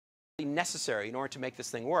necessary in order to make this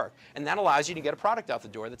thing work. And that allows you to get a product out the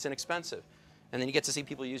door that's inexpensive. And then you get to see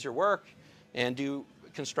people use your work and do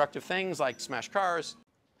constructive things like smash cars.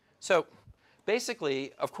 So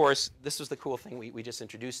basically, of course, this was the cool thing we just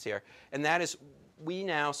introduced here. And that is we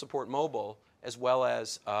now support mobile as well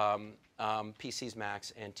as PCs,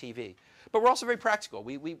 Macs, and TV. But we're also very practical.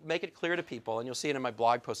 We make it clear to people, and you'll see it in my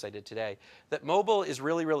blog post I did today, that mobile is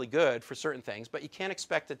really, really good for certain things, but you can't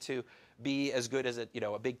expect it to be as good as a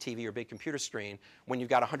big TV or big computer screen when you've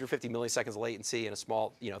got 150 milliseconds of latency and a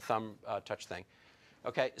small thumb touch thing.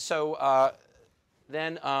 Okay, so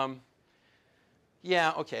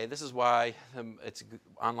yeah, okay, this is why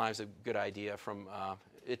Onlive is a good idea.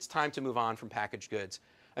 It's time to move on from packaged goods.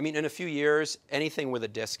 I mean, in a few years, anything with a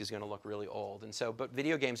disc is going to look really old. And so, but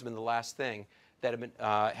video games have been the last thing that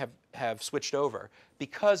have switched over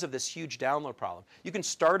because of this huge download problem. You can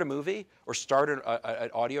start a movie or start an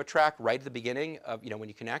audio track right at the beginning of when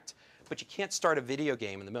you connect, but you can't start a video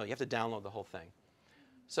game in the middle. You have to download the whole thing.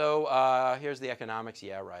 So here's the economics.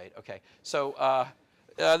 Yeah, right. Okay. So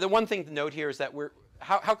the one thing to note here is that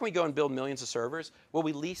how can we go and build millions of servers? Well,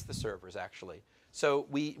 we lease the servers actually. So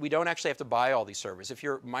we don't actually have to buy all these servers. If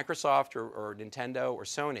you're Microsoft or Nintendo or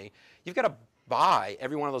Sony, you've got to buy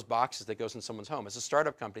every one of those boxes that goes in someone's home. As a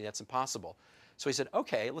startup company, that's impossible. So we said,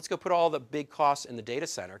 okay, let's go put all the big costs in the data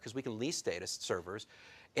center because we can lease data servers.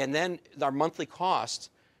 And then our monthly cost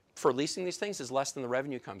for leasing these things is less than the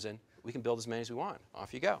revenue comes in. We can build as many as we want.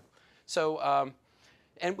 Off you go. So,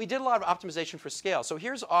 and we did a lot of optimization for scale. So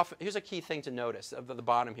here's a key thing to notice at the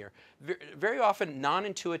bottom here. Very often,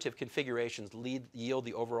 non-intuitive configurations yield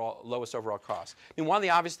the lowest overall cost. I mean, one of the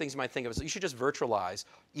obvious things you might think of is you should just virtualize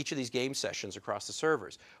each of these game sessions across the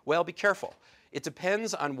servers. Well, be careful. It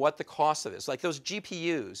depends on what the cost of it is. Like those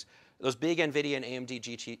GPUs, those big NVIDIA and AMD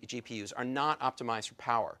GPUs are not optimized for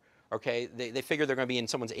power. Okay, they figure they're going to be in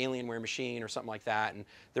someone's Alienware machine or something like that, and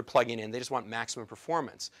they're plugging in. They just want maximum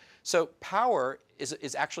performance. So power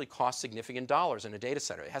is actually cost significant dollars in a data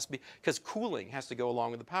center. It has to be because cooling has to go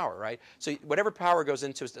along with the power, right? So whatever power goes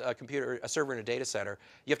into a server in a data center,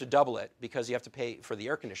 you have to double it because you have to pay for the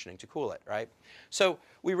air conditioning to cool it, right? So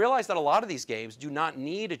we realized that a lot of these games do not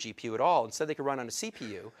need a GPU at all. Instead, they could run on a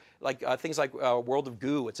CPU. Like things like World of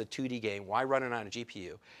Goo, it's a 2D game. Why run it on a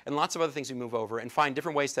GPU? And lots of other things we move over and find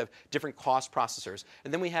different ways to have different cost processors.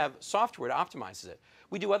 And then we have software that optimizes it.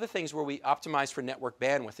 We do other things where we optimize for network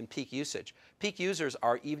bandwidth and peak usage. Peak users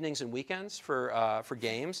are evenings and weekends for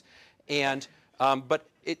games, and but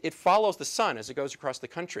it follows the sun as it goes across the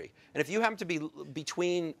country. And if you happen to be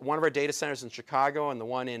between one of our data centers in Chicago and the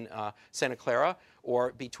one in Santa Clara,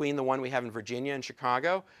 or between the one we have in Virginia and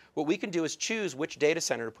Chicago, what we can do is choose which data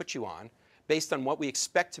center to put you on based on what we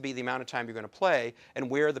expect to be the amount of time you're going to play and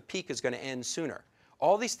where the peak is going to end sooner.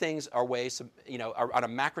 All these things are ways to, are on a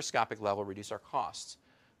macroscopic level, reduce our costs.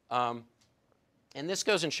 And this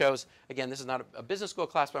goes and shows, again, this is not a business school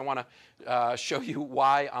class, but I want to show you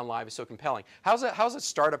why Onlive is so compelling. How's a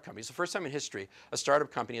startup company? It's the first time in history a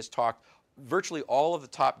startup company has talked virtually all of the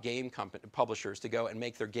top game publishers to go and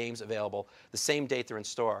make their games available the same date they're in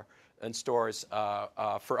stores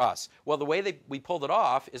for us. Well, the way we pulled it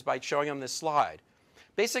off is by showing them this slide.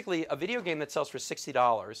 Basically, a video game that sells for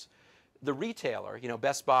 $60, the retailer,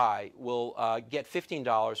 Best Buy, will get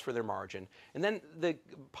 $15 for their margin. And then the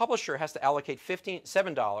publisher has to allocate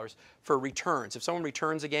 $7 for returns. If someone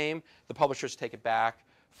returns a game, the publishers take it back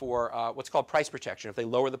for what's called price protection. If they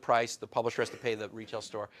lower the price, the publisher has to pay the retail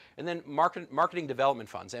store. And then marketing development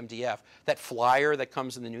funds, MDF, that flyer that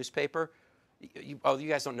comes in the newspaper. You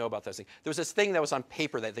guys don't know about those things. There was this thing that was on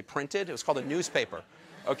paper that they printed. It was called a newspaper.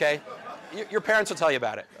 Okay? Your parents will tell you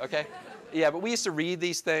about it. Okay? Yeah, but we used to read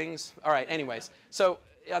these things. All right, anyways. So,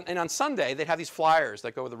 and on Sunday, they'd have these flyers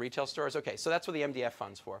that go with the retail stores. Okay, so that's what the MDF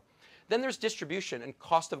fund's for. Then there's distribution and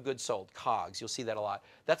cost of goods sold, COGS. You'll see that a lot.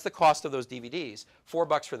 That's the cost of those DVDs,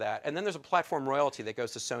 $4 for that. And then there's a platform royalty that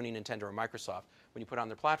goes to Sony, Nintendo, or Microsoft when you put it on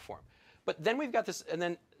their platform. But then we've got this, and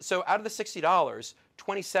then, so out of the $60,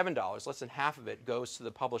 $27, less than half of it, goes to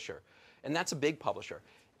the publisher. And that's a big publisher.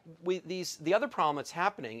 The other problem that's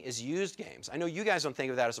happening is used games. I know you guys don't think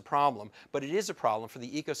of that as a problem, but it is a problem for the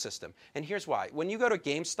ecosystem. And here's why. When you go to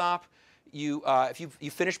GameStop, if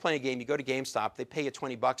you finish playing a game, you go to GameStop, they pay you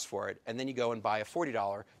 $20 for it, and then you go and buy a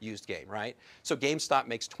 $40 used game, right? So GameStop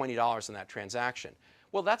makes $20 in that transaction.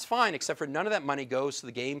 Well, that's fine, except for none of that money goes to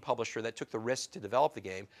the game publisher that took the risk to develop the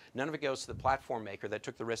game. None of it goes to the platform maker that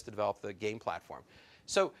took the risk to develop the game platform.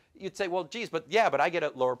 So you'd say, well, geez, but I get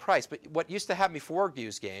a lower price. But what used to happen before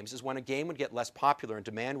used games is when a game would get less popular and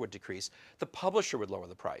demand would decrease, the publisher would lower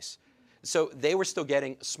the price. So they were still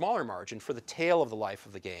getting a smaller margin for the tail of the life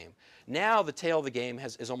of the game. Now the tail of the game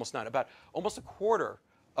is almost none. About almost a quarter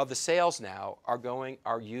of the sales now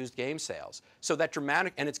are used game sales. So that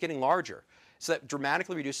and it's getting larger. So that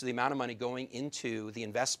dramatically reduces the amount of money going into the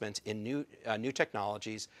investment in new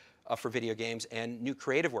technologies for video games and new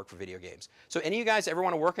creative work for video games. So any of you guys ever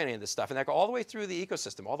want to work on any of this stuff, and that go all the way through the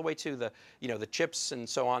ecosystem, all the way to the chips and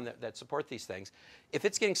so on that support these things, if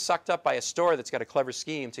it's getting sucked up by a store that's got a clever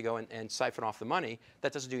scheme to go and siphon off the money,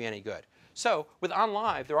 that doesn't do you any good. So with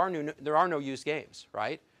Onlive, there are no used games,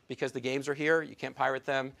 right? Because the games are here, you can't pirate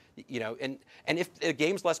them, and if a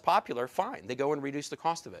game's less popular, fine, they go and reduce the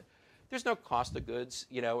cost of it. There's no cost of goods,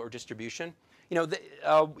 or distribution.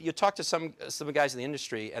 You talk to some guys in the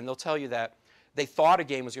industry, and they'll tell you that they thought a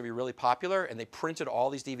game was going to be really popular, and they printed all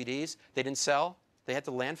these DVDs. They didn't sell. They had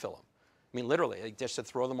to landfill them. I mean, literally, they just had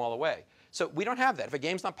to throw them all away. So we don't have that. If a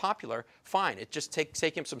game's not popular, fine. It just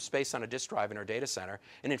taking up some space on a disk drive in our data center.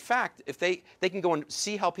 And in fact, if they can go and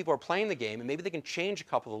see how people are playing the game, and maybe they can change a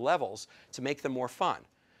couple of levels to make them more fun.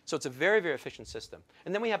 So it's a very, very efficient system.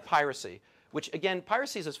 And then we have piracy, which, again,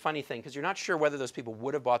 piracy is this funny thing because you're not sure whether those people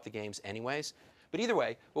would have bought the games anyways. But either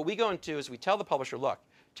way, what we go into is we tell the publisher, look,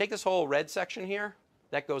 take this whole red section here,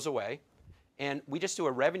 that goes away, and we just do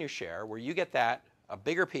a revenue share where you get that, a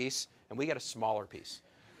bigger piece, and we get a smaller piece,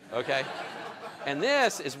 okay? And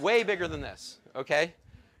this is way bigger than this, okay?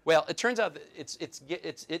 Well, it turns out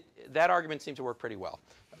that that argument seemed to work pretty well.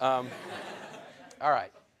 All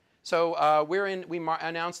right. So we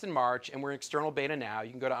announced in March, and we're in external beta now.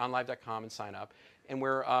 You can go to onlive.com and sign up. And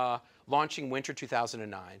we're launching winter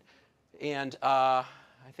 2009. And I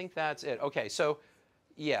think that's it. OK, so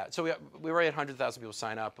yeah, so we already had 100,000 people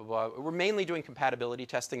sign up. We're mainly doing compatibility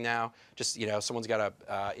testing now. Just, someone's got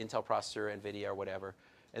a Intel processor, NVIDIA, or whatever.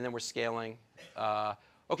 And then we're scaling.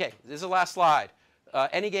 OK, this is the last slide.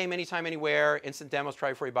 Any game, anytime, anywhere, instant demos,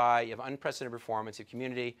 try before you buy. You have unprecedented performance, you have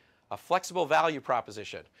community, a flexible value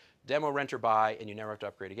proposition. Demo, rent, or buy, and you never have to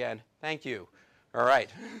upgrade again. Thank you. All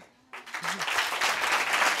right.